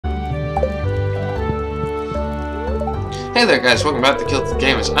Hey there guys, welcome back to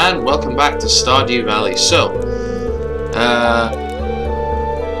KiltedGamers and welcome back to Stardew Valley. So,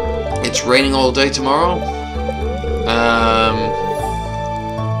 it's raining all day tomorrow.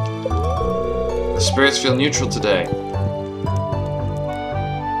 The spirits feel neutral today.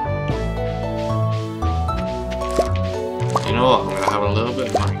 You know what, I'm going to have a little bit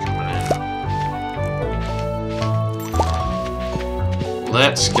of money coming in.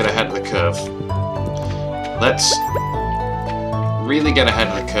 Let's get ahead of the curve. Let's really get ahead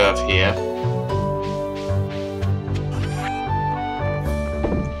of the curve here.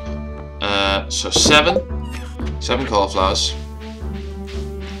 So seven cauliflowers.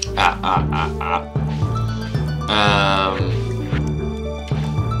 So I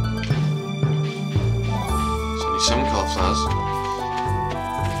need 7 cauliflowers.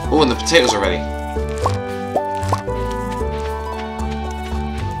 Oh, and the potatoes are ready.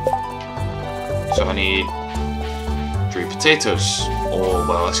 So I need 3 potatoes, or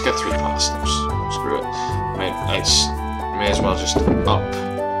well, let's get 3 parsnips. Screw it. May as well just up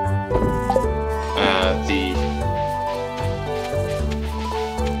the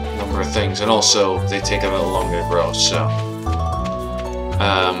number of things, and also they take a little longer to grow. So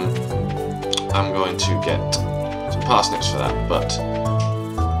I'm going to get some parsnips for that. But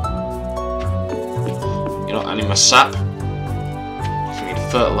you know, I need my sap. I need to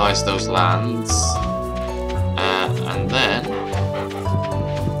fertilize those lands. And then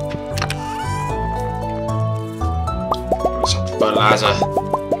some fertilizer.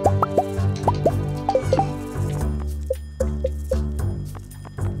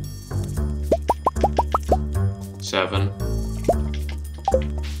 Seven.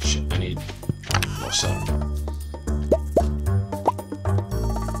 Shit, I need more sap.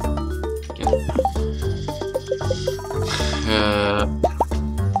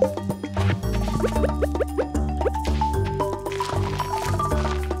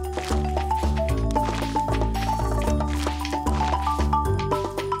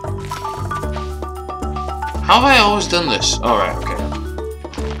 How have I always done this? Alright, okay.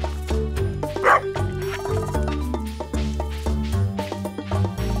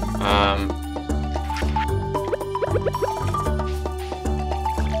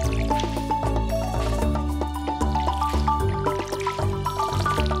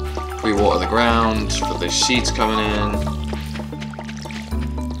 We water the ground for the seeds coming in.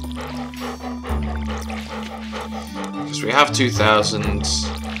 Because we have 2,000.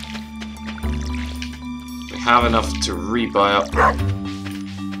 Have enough to rebuy up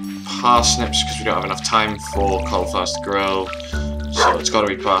parsnips because we don't have enough time for cauliflowers to grow, so it's got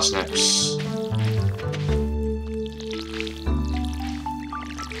to be parsnips.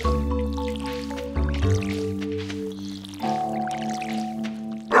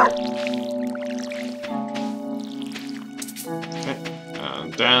 Okay,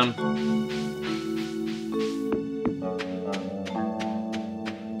 and down.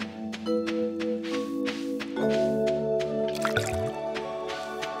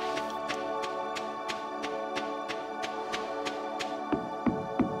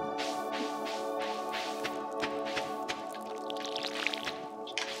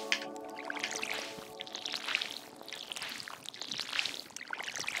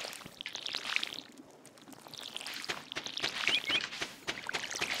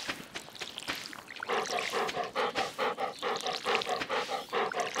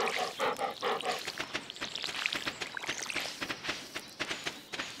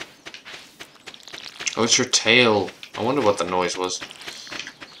 Oh, it's your tail. I wonder what the noise was.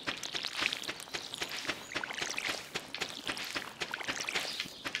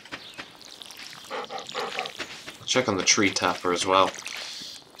 I'll check on the tree tapper as well.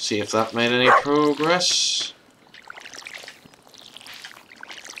 See if that made any progress.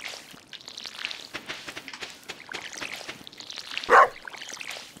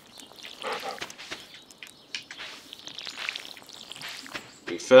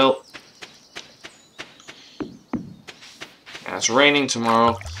 Refill. It's raining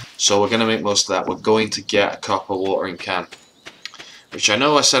tomorrow, so we're going to make most of that. We're going to get a copper watering can, which I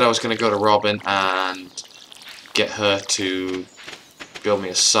know I said I was going to go to Robin and get her to build me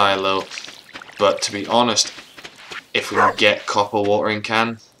a silo, but to be honest, if we can get copper watering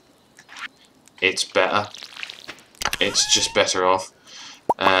can, it's better. It's just better off.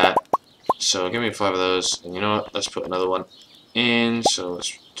 So give me 5 of those, and you know what, let's put another one in. So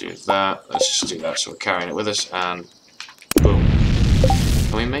let's do that. Let's just do that so we're carrying it with us, and boom.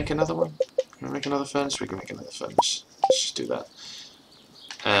 Can we make another one? Can we make another furnace? We can make another furnace. Let's just do that.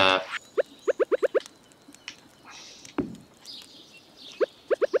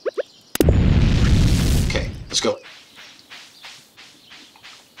 Okay, let's go.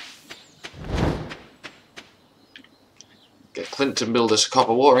 Clint to build us a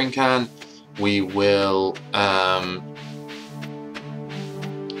copper watering can. We will count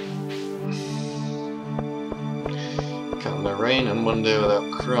the rain and 1 day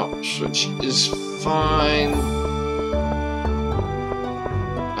without crops, which is fine.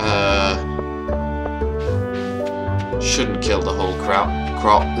 Shouldn't kill the whole crop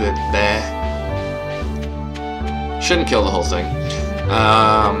there. Shouldn't kill the whole thing.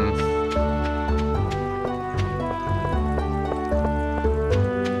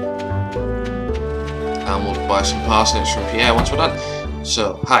 And we'll buy some parsnips from Pierre once we're done.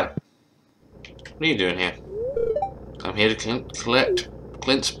 So, hi. What are you doing here? I'm here to collect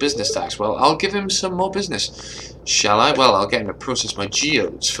Clint's business tax. Well, I'll give him some more business. Shall I? Well, I'll get him to process my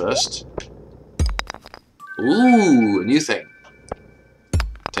geodes first. Ooh, a new thing.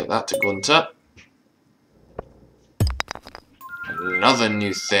 Take that to Gunter. Another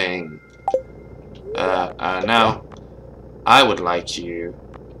new thing. Now, I would like you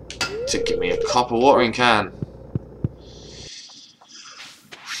to give me a copper watering can.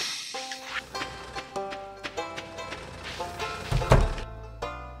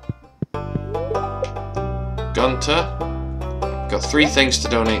 Gunter, got 3 things to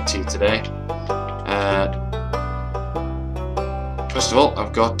donate to you today. First of all,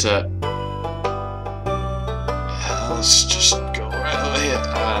 I've got. Let's just go right over here,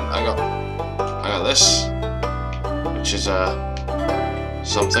 and I got this, which is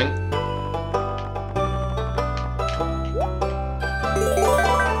something.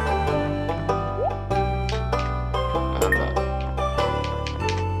 And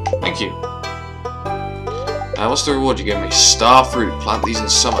thank you. What's the reward you give me? Star fruit. Plant these in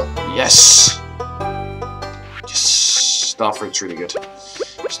summer. Yes! Yes! Star fruit's really good.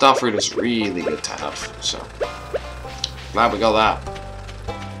 Star fruit is really good to have, so glad we got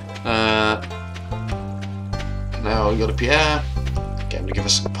that. Now we go to Pierre. Get him to give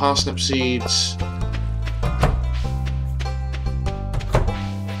us some parsnip seeds.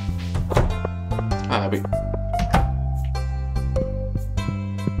 Hi, Abby.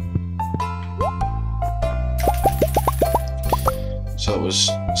 So it was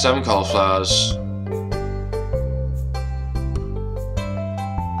 7 cauliflowers.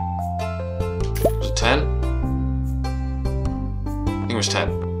 Was it 10? I think it was 10.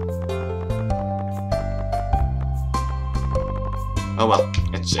 Oh well,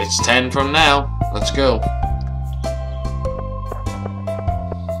 it's 10 from now. Let's go.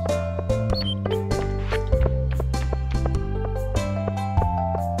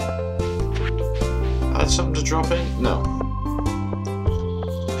 I had something to drop in? No.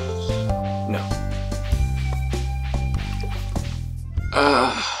 No.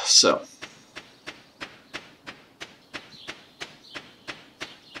 So.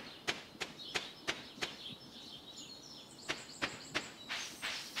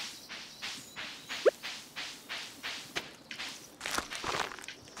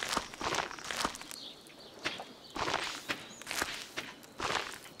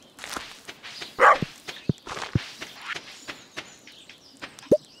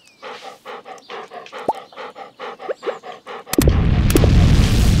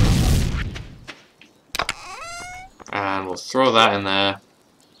 And we'll throw that in there.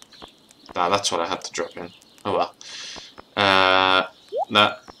 Ah, that's what I had to drop in. Oh well.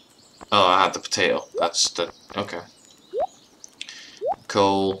 Oh, I had the potato. That's the... okay.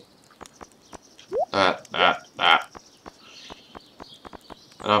 Coal. That. I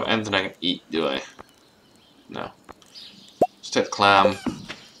don't have anything I can eat, do I? No. Let's take the clam.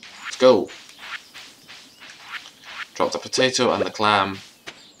 Let's go. Drop the potato and the clam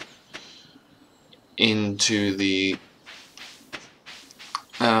into the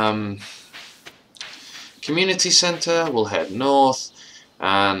community center. We'll head north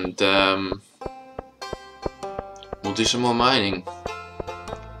and we'll do some more mining.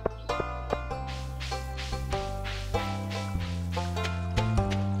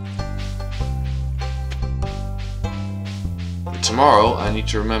 Tomorrow I need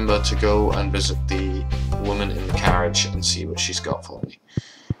to remember to go and visit the woman in the carriage and see what she's got for me.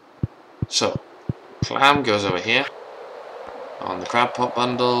 So clam goes over here on the crab pot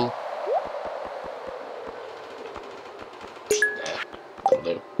bundle. There, that'll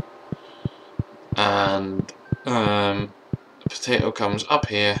do. And the potato comes up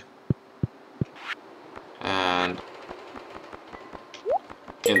here and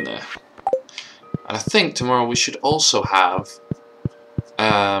in there. And I think tomorrow we should also have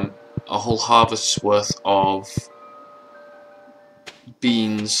a whole harvest's worth of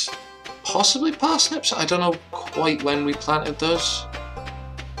beans. Possibly parsnips? I don't know quite when we planted those,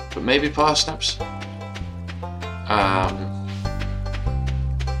 but maybe parsnips.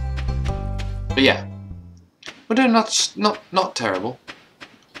 But yeah, we're doing not terrible.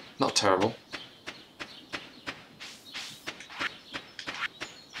 Not terrible.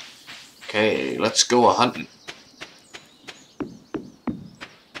 Okay, let's go a-hunting.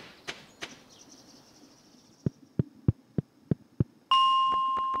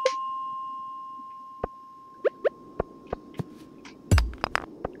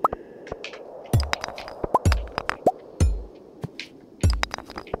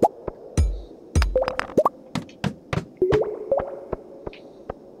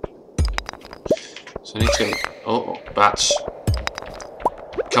 So I need to get... Oh, bats.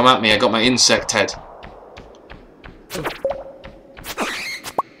 Come at me, I got my insect head.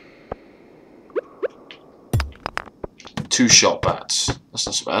 Two-shot bats. That's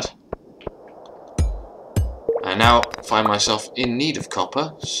not so bad. I now find myself in need of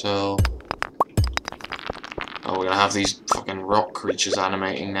copper, so... Oh, we're gonna have these fucking rock creatures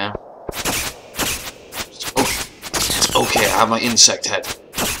animating now. Oh, okay, I have my insect head.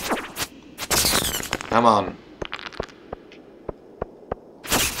 Come on.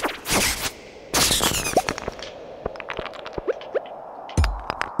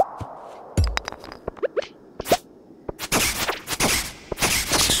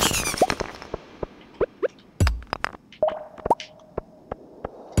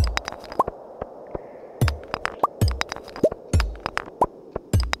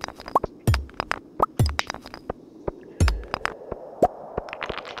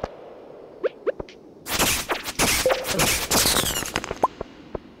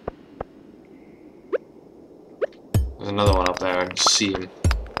 There's another one up there, I can see him.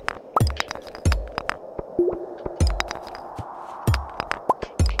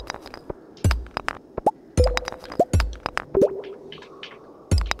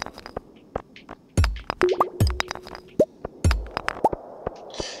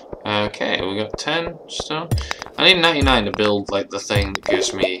 Okay, we got 10 stone. I need 99 to build like the thing that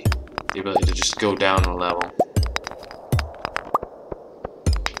gives me the ability to just go down a level.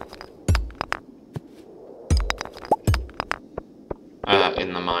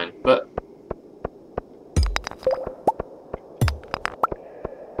 In the mine, but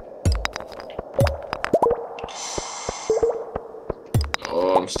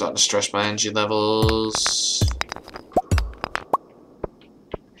oh, I'm starting to stress my energy levels.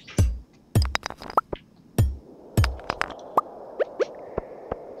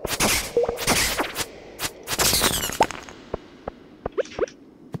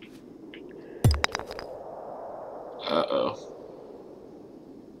 Uh-oh.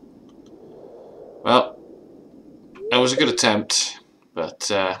 Well, it was a good attempt, but it's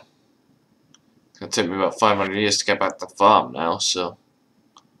going to take me about 500 years to get back to the farm now, so...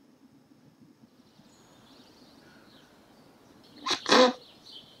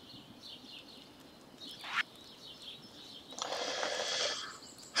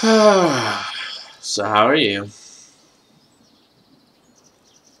 So how are you?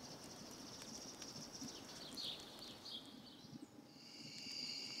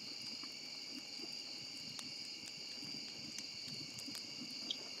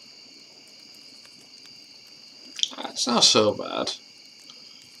 It's not so bad.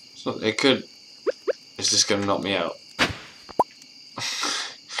 It's not, it could... It's just gonna knock me out.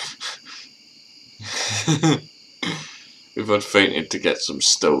 If I'd fainted to get some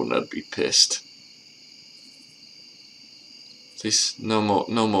stone, I'd be pissed. At least no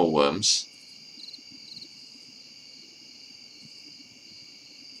more worms.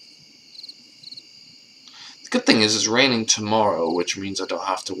 The good thing is it's raining tomorrow, which means I don't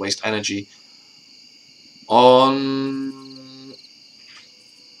have to waste energy on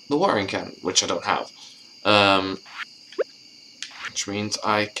the watering can, which I don't have. Which means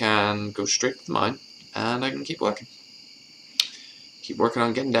I can go straight to the mine and I can keep working. Keep working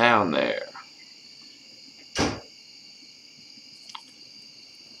on getting down there.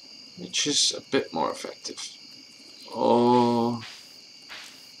 Which is a bit more effective. Oh.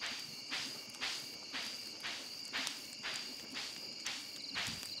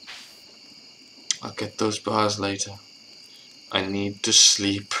 I'll get those bars later. I need to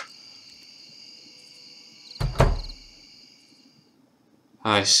sleep.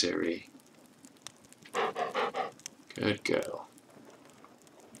 Hi, Siri. Good girl.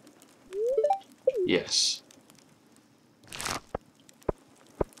 Yes.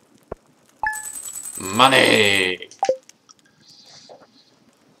 Money!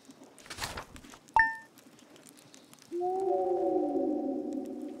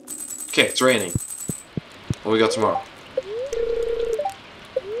 Okay, it's raining. What we got tomorrow?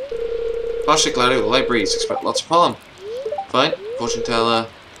 Partially cloudy with a light breeze. Expect lots of pollen. Fine. Fortune teller.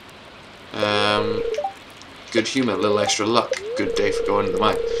 Good humour, a little extra luck. Good day for going to the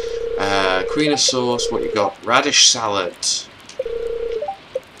mine. Queen of sauce, what you got? Radish salad.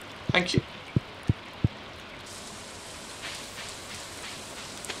 Thank you.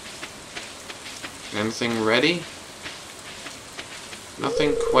 Anything ready?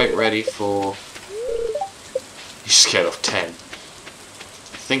 Nothing quite ready for... He's scared of 10. I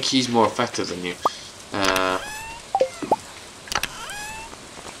think he's more effective than you.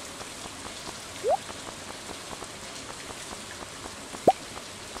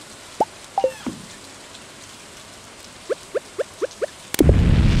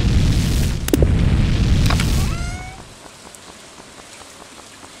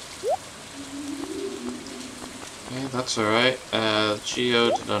 Yeah, that's alright.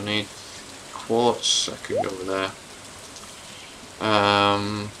 Geode, I don't need. Quartz, I could go over there.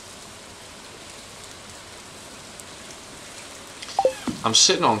 I'm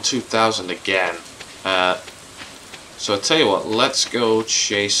sitting on 2,000 again. So I'll tell you what, let's go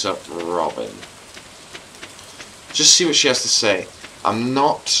chase up Robin. Just see what she has to say. I'm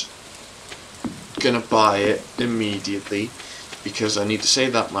not gonna buy it immediately because I need to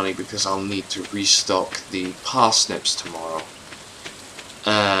save that money because I'll need to restock the parsnips tomorrow.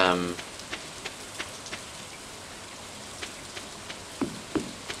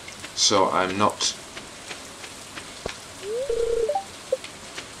 So I'm not...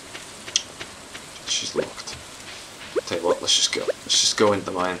 She's locked. Tell you what, let's just go. Let's just go into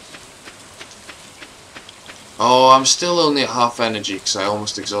the mine. Oh, I'm still only at half energy because I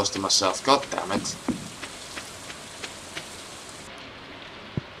almost exhausted myself. God damn it.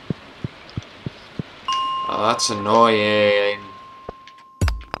 Oh, that's annoying.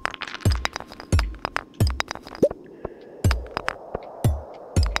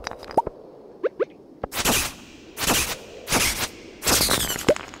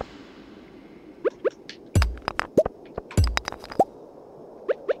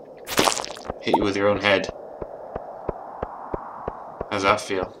 Hit you with your own head. How's that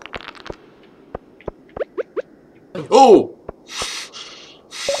feel? Oh!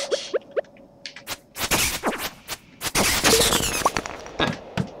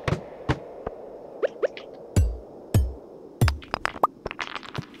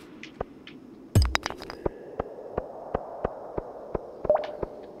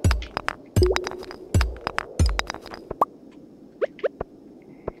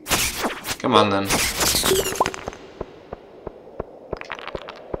 Come on then.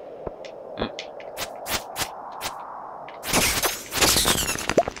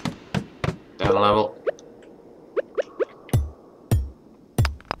 Down a level.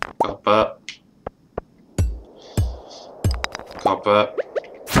 Copper. Copper.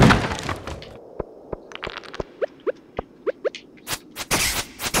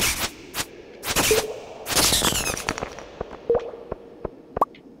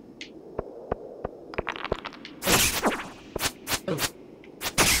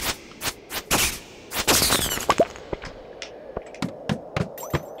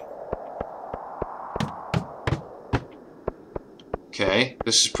 Okay,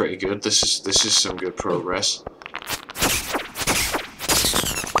 this is pretty good. This is some good progress.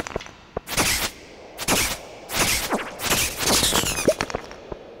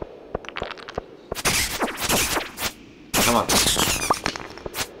 Come on.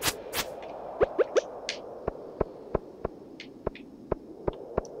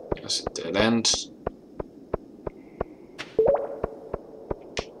 That's a dead end.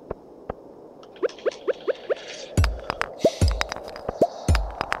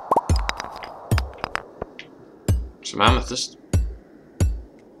 Some amethyst.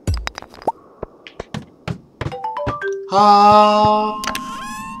 Ah!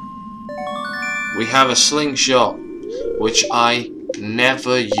 We have a slingshot, which I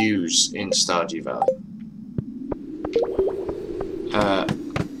never use in Stardew Valley.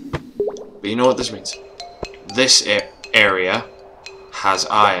 But you know what this means? This area has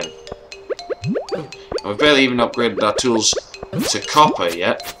iron. And we've barely even upgraded our tools to copper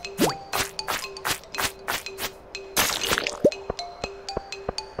yet.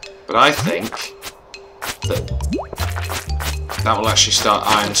 But I think that will actually start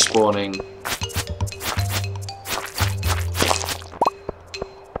iron spawning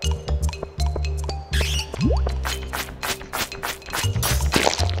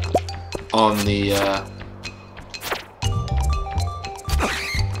on the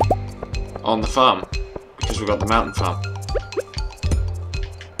farm because we've got the mountain farm.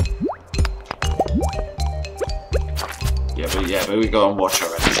 Yeah, but we got on watch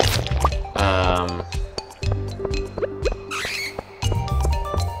already.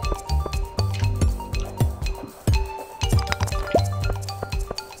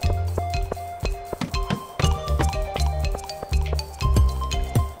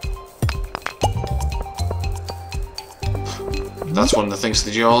 That's one of the things,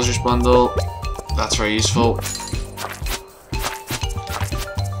 the geologist bundle. That's very useful.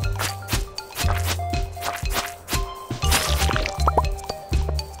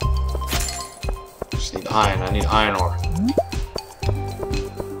 Just need iron. I need iron ore.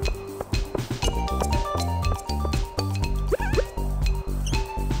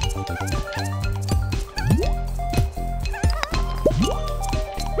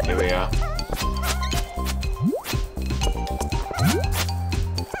 Here we are.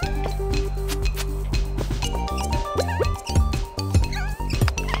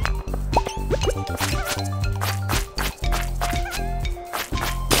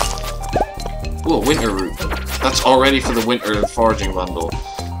 Whoa, winter root. That's already for the winter foraging bundle.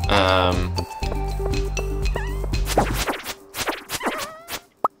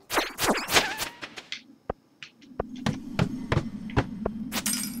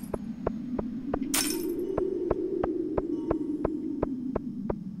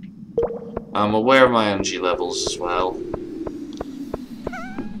 I'm aware of my energy levels as well.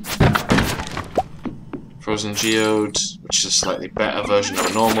 Frozen geode, which is a slightly better version of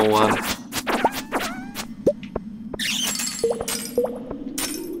a normal one.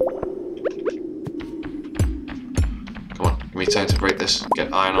 Come on, give me time to break this,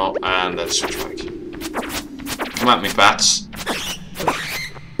 get iron ore, and then switch back. Come at me, bats.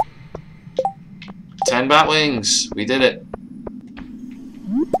 10 bat wings! We did it!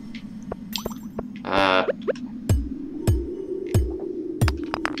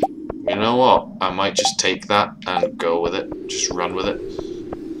 You know what? I might just take that and go with it. Just run with it.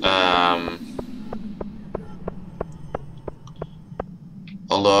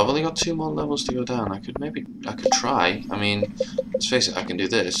 Although I've only got 2 more levels to go down, I could try. I mean, let's face it, I can do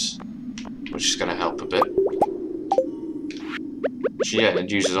this, which is going to help a bit. Which, yeah,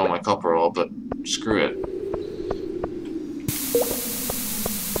 it uses all my copper ore, but screw it.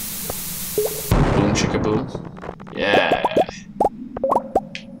 Boom chicka boom. Yeah.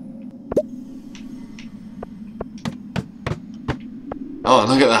 Oh,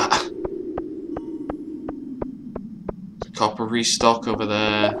 look at that. The copper restock over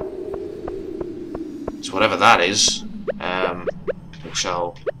there. So whatever that is, which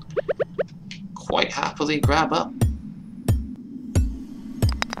I'll quite happily grab up.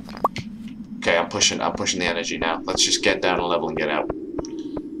 Okay, I'm pushing the energy now. Let's just get down a level and get out.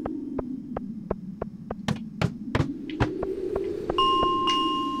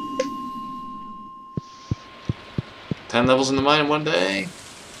 Ten levels in the mine in one day.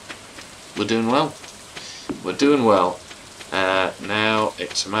 We're doing well. We're doing well. Now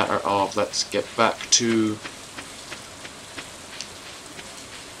it's a matter of let's get back to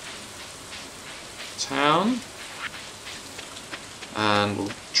town, and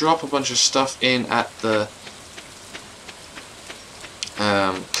we'll drop a bunch of stuff in at the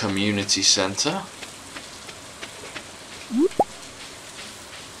community center.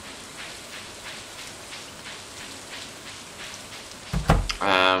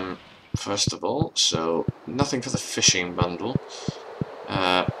 First of all, so nothing for the fishing bundle.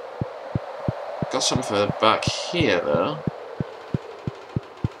 Got something for back here though.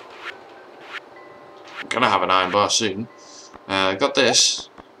 I'm gonna have an iron bar soon. Got this,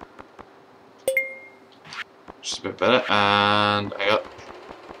 just a bit better, and I got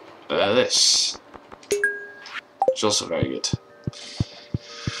this, which is also very good.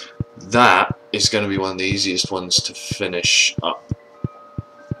 That is going to be one of the easiest ones to finish up.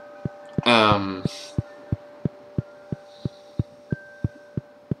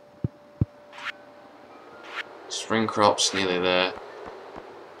 Spring crops nearly there.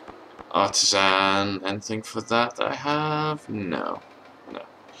 Artisan, anything for that I have? No.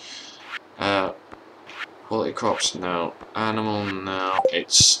 No. Quality crops, no. Animal, no.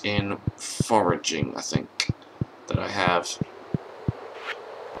 It's in foraging, I think, that I have.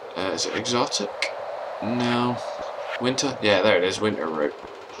 Is it exotic? No. Winter? Yeah, there it is, winter root.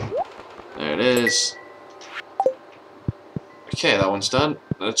 There it is. Okay, that one's done.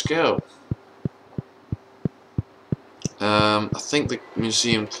 Let's go. I think the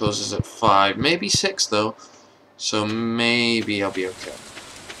museum closes at 5, maybe 6 though, so maybe I'll be okay.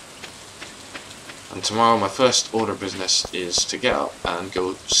 And tomorrow my first order of business is to get up and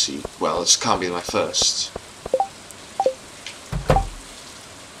go see, well, this can't be my first.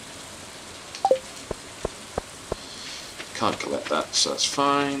 Can't collect that, so that's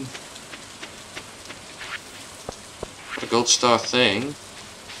fine. Got a gold star thing.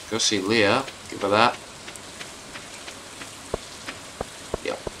 Go see Leah, give her that.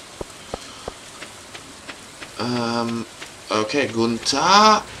 Okay,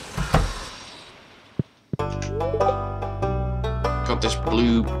 Gunta.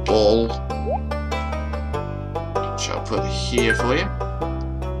 blue ball, which I'll put here for you.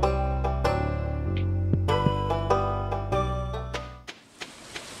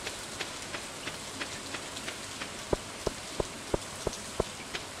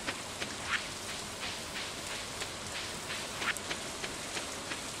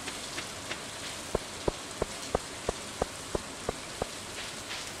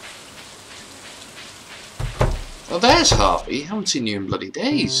 Oh, there's Harvey. I haven't seen you in bloody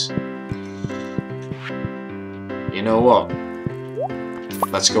days. You know what?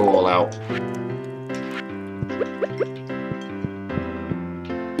 Let's go all out.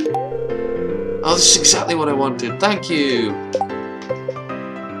 Oh, this is exactly what I wanted. Thank you.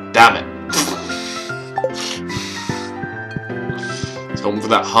 Damn it. It's hoping for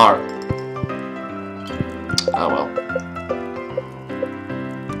that heart. Oh well.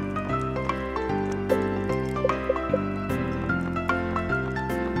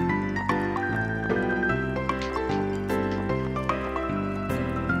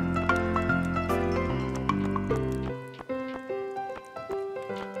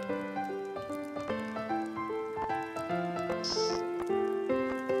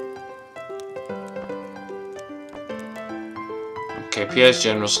 Okay, Pierre's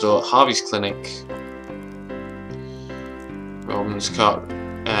General Store, Harvey's Clinic, Robin's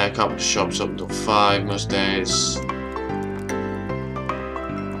Carpenter Shop's up until 5 most days. And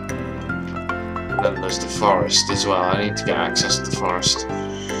then there's the forest as well. I need to get access to the forest.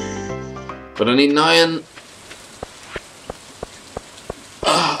 But I need an iron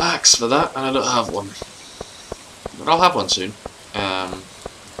axe for that, and I don't have one. But I'll have one soon.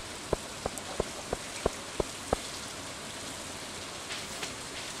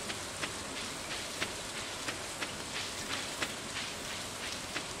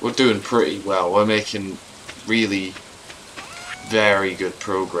 We're doing pretty well. We're making really very good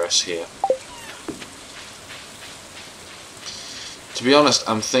progress here. To be honest,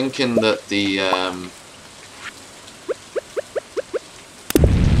 I'm thinking that the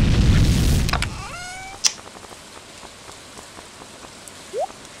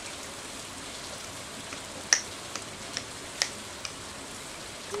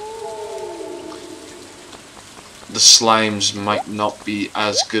slimes might not be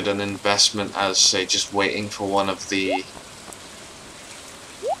as good an investment as, say, just waiting for one of the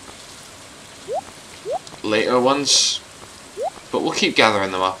later ones. But we'll keep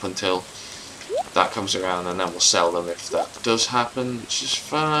gathering them up until that comes around, and then we'll sell them if that does happen, which is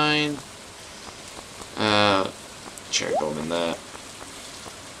fine. Cherry bomb in there.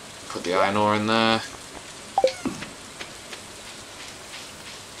 Put the iron ore in there.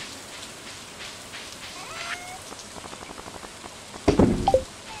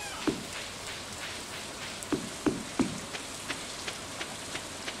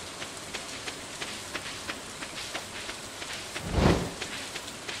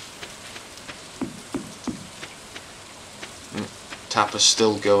 Tapper's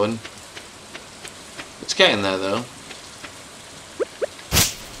still going. It's getting there though.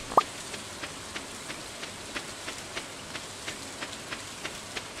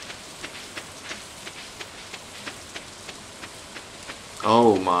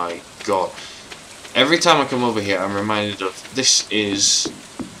 Oh my god. Every time I come over here I'm reminded of this is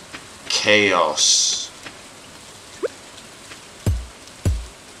chaos.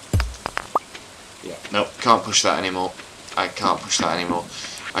 Yeah, nope, can't push that anymore. I can't push that anymore.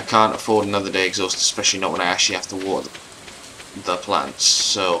 I can't afford another day exhaust, especially not when I actually have to water the plants.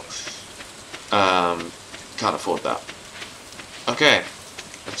 So, can't afford that. Okay,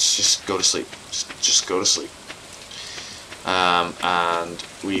 let's just go to sleep. Just go to sleep. And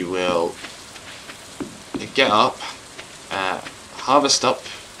we will get up, harvest up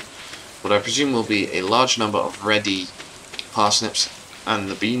what I presume will be a large number of ready parsnips, and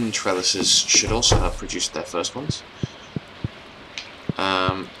the bean trellises should also have produced their first ones.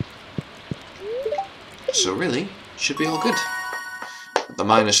 So really, should be all good. The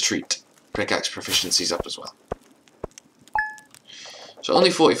miner's treat. Pickaxe proficiency's up as well. So only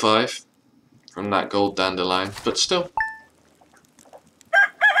 45 from that gold dandelion, but still.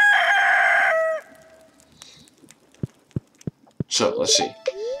 So, let's see.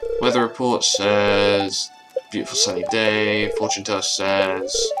 Weather report says beautiful sunny day. Fortune teller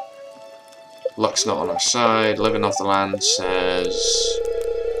says luck's not on our side. Living off the land says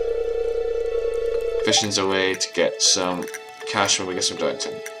fishing's a way to get some cash when we get some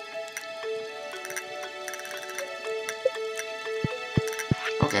downtime.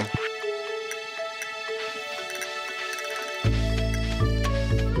 Okay.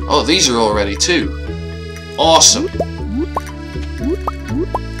 Oh, these are all ready too. Awesome.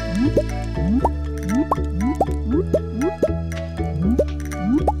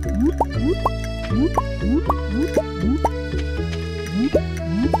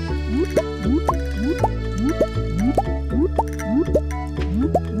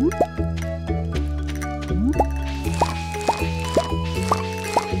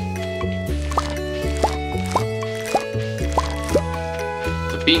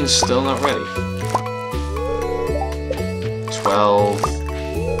 beans still not ready. 12.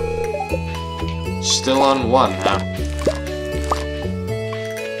 Still on 1 now.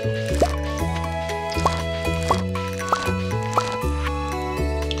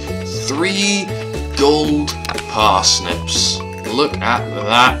 Three gold parsnips. Look at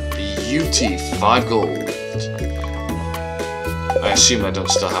that beauty. 5 gold. I assume I don't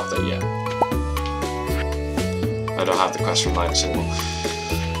still have that yet. I don't have the quest from Linus anymore.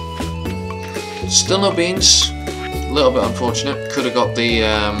 Still no beans. A little bit unfortunate. Could have got the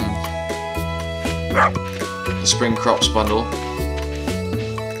spring crops bundle.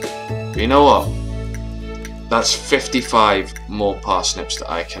 But you know what? That's 55 more parsnips that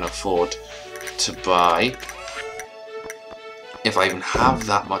I can afford to buy. If I even have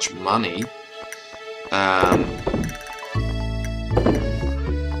that much money.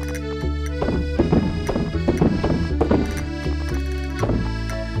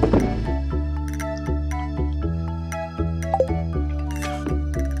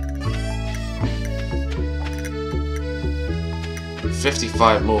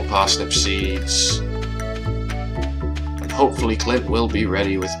 55 more parsnip seeds. And hopefully Clint will be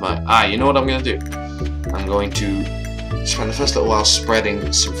ready with my... you know what I'm going to do? I'm going to spend the first little while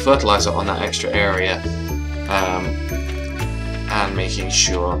spreading some fertilizer on that extra area. And making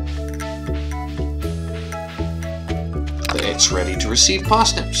sure that it's ready to receive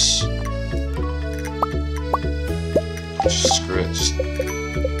parsnips. Just screw it. Just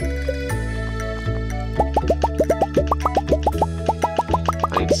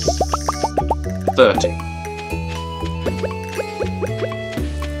 30.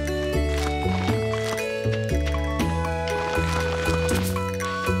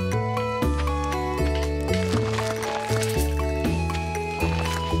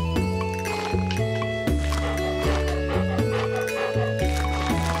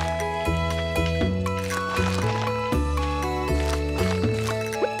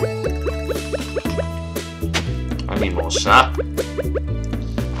 I need more sap.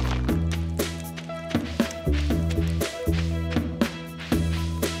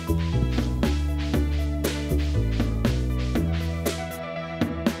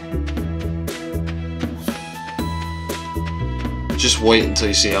 Just wait until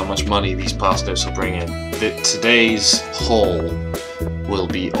you see how much money these parsnips will bring in. Today's haul will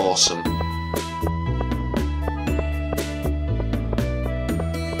be awesome.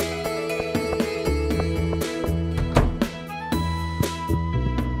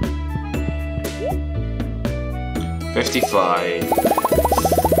 $55.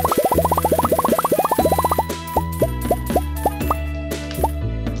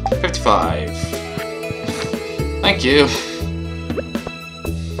 $55. Thank you.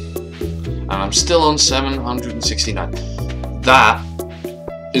 And I'm still on 769. That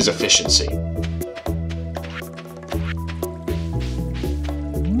is efficiency.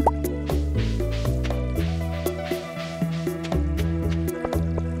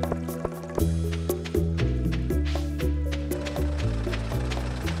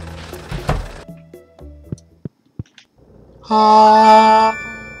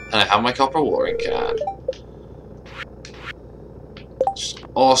 And I have my copper watering can. Just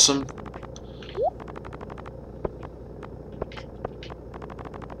awesome.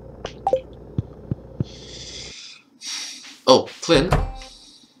 Oh, Clint,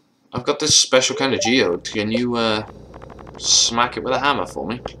 I've got this special kind of geode. Can you smack it with a hammer for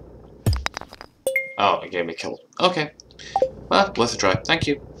me? Oh, it gave me kill. Okay. Well, worth a try. Thank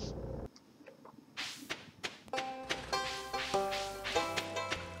you.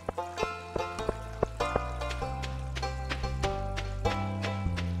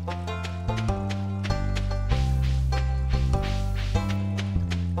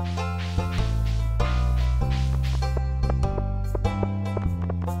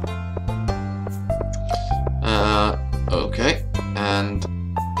 Okay, and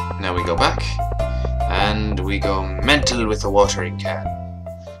now we go back, and we go mental with the watering can.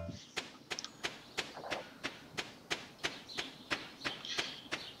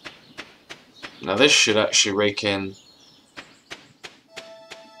 Now this should actually rake in,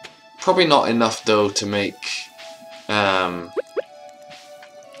 probably not enough though to make, there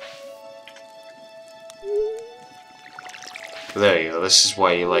you go, this is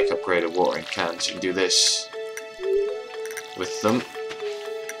why you like upgraded watering cans. You can do this with them,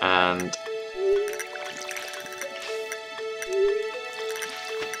 and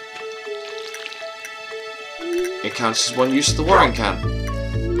it counts as one use of the watering can.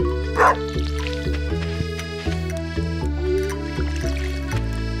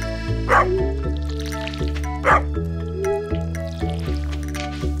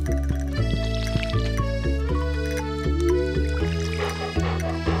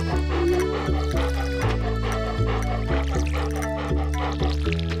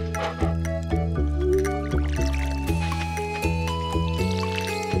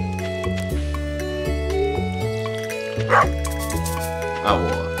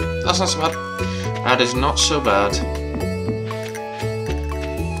 not so bad. That is not so bad.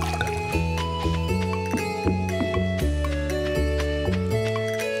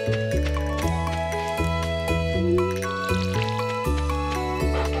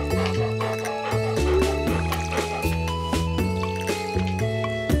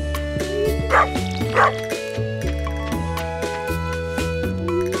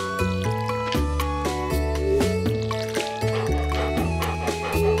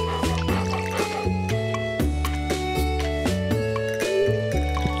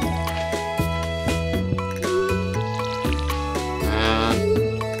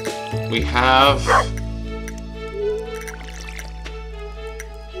 We have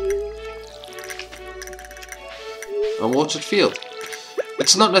a watered field.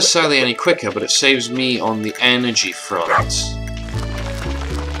 It's not necessarily any quicker, but it saves me on the energy front.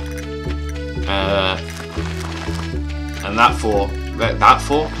 And therefore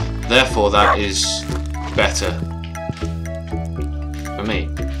that is better for me.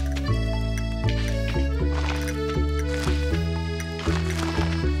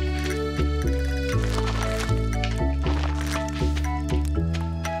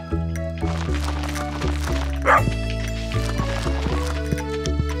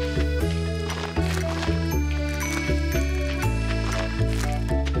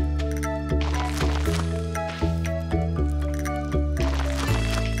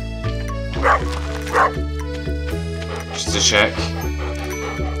 Just to check.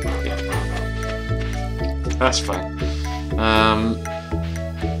 Yeah. That's fine.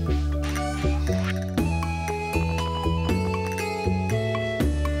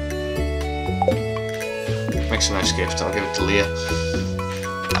 Makes a nice gift. I'll give it to Leah.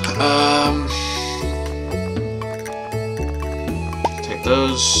 Take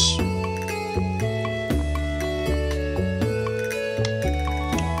those.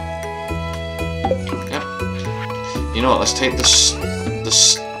 You know what, let's take the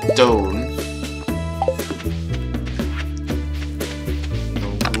stone,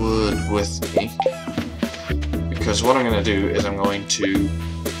 the wood with me, because what I'm going to do is I'm going to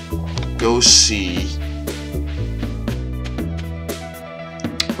go see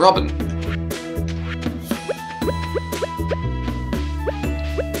Robin.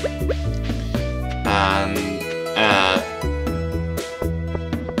 And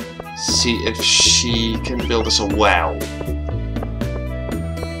see if she can build us a well.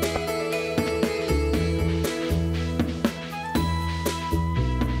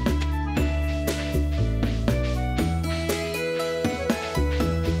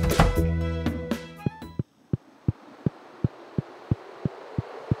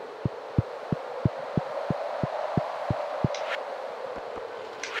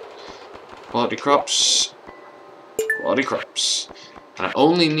 Quality crops. Quality crops. And I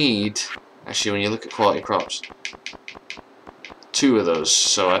only need, actually when you look at quality crops, 2 of those,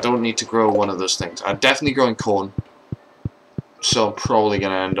 so I don't need to grow one of those things. I'm definitely growing corn, so I'm probably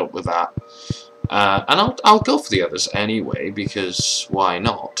going to end up with that. And I'll go for the others anyway, because why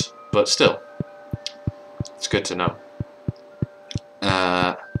not? But still, it's good to know.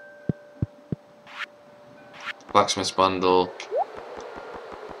 Blacksmith's bundle.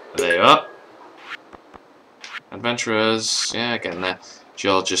 There you are. Adventurers, yeah, getting there.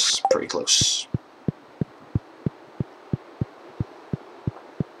 Geologists, pretty close.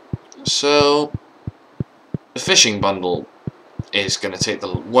 So, the fishing bundle is going to take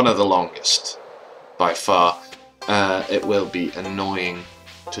one of the longest, by far. It will be annoying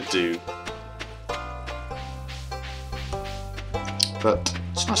to do, but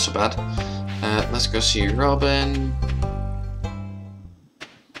it's not so bad. Let's go see Robin.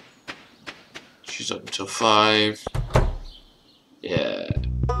 She's up until 5. Yeah.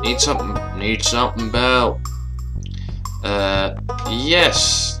 Need something, Belle.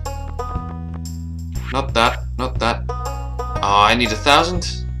 Yes. Not that. Oh, I need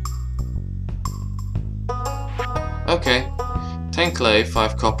 1,000. Okay. 10 clay,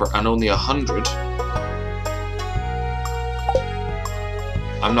 5 copper, and only 100.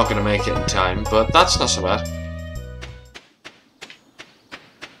 I'm not gonna make it in time, but that's not so bad.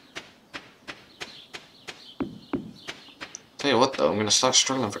 Tell you what though, I'm gonna start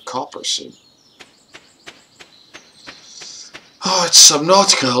struggling for copper soon. Oh, it's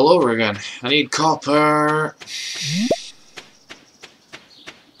Subnautica all over again. I need copper.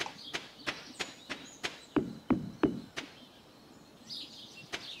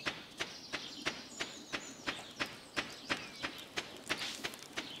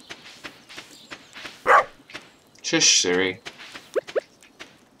 Shush, Siri.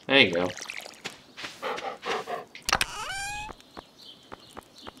 There you go.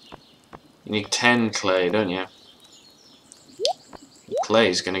 You need 10 clay, don't you?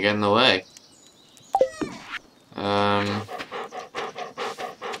 Clay's gonna get in the way.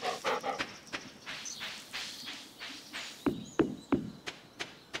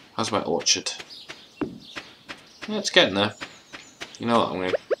 How's my orchard? Yeah, it's getting there. You know what, I'm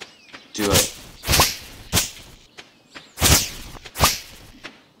gonna do it.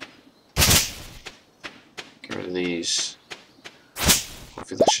 Get rid of these.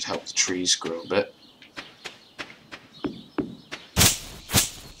 Hopefully that should help the trees grow a bit.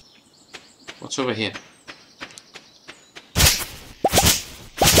 What's over here?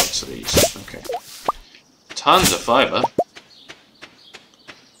 Lots of these. Okay. Tons of fibre.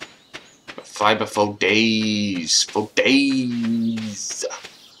 Fibre for days. For days.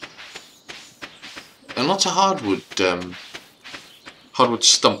 And lots of hardwood. Hardwood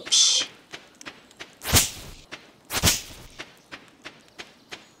stumps.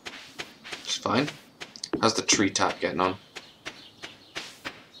 It's fine. How's the tree tap getting on?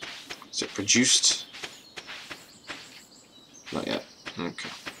 Is it produced? Not yet. Okay.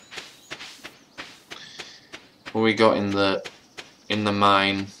 What we got in the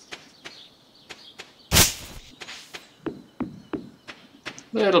mine?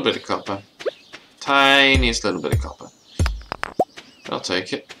 Little bit of copper. Tiniest little bit of copper. I'll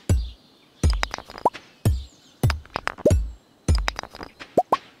take it.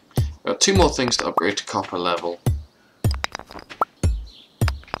 Got 2 more things to upgrade to copper level.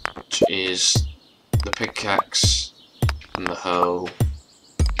 Which is the pickaxe and the hoe.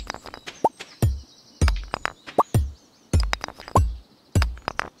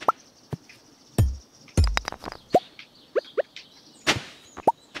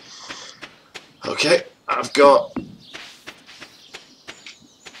 Okay, I've got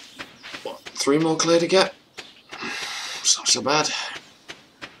what, 3 more clay to get. It's not so bad.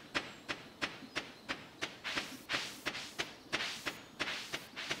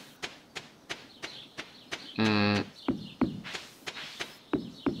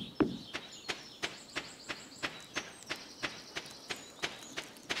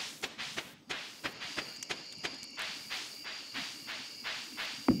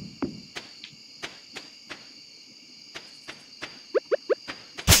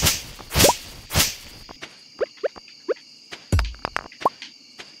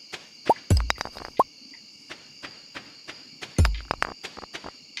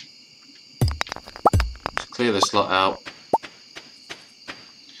 Clear this lot out.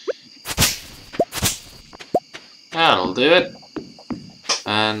 That'll do it.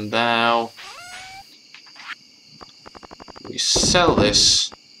 And now we sell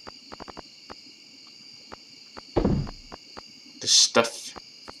this stuff,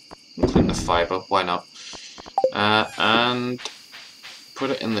 including the fibre, why not? And put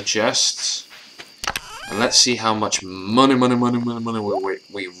it in the chests. And let's see how much money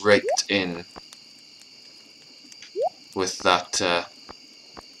we raked in with that the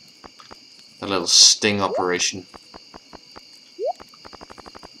little sting operation.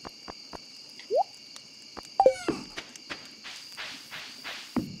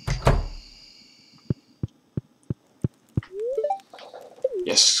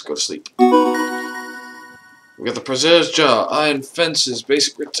 Yes, go to sleep. We got the preserves jar, iron fences,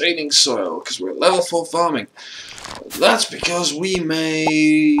 basic retaining soil, because we're at level 4 farming. That's because we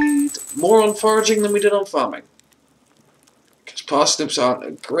made more on foraging than we did on farming. Because parsnips aren't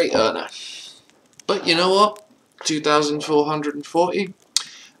a great earner. But you know what? 2,440.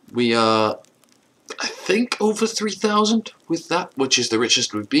 We are, I think, over 3,000 with that, which is the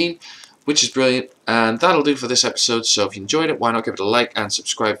richest we've been, which is brilliant. And that'll do for this episode. So if you enjoyed it, why not give it a like and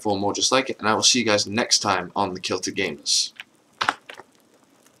subscribe for more just like it. And I will see you guys next time on the Kilted Gamers.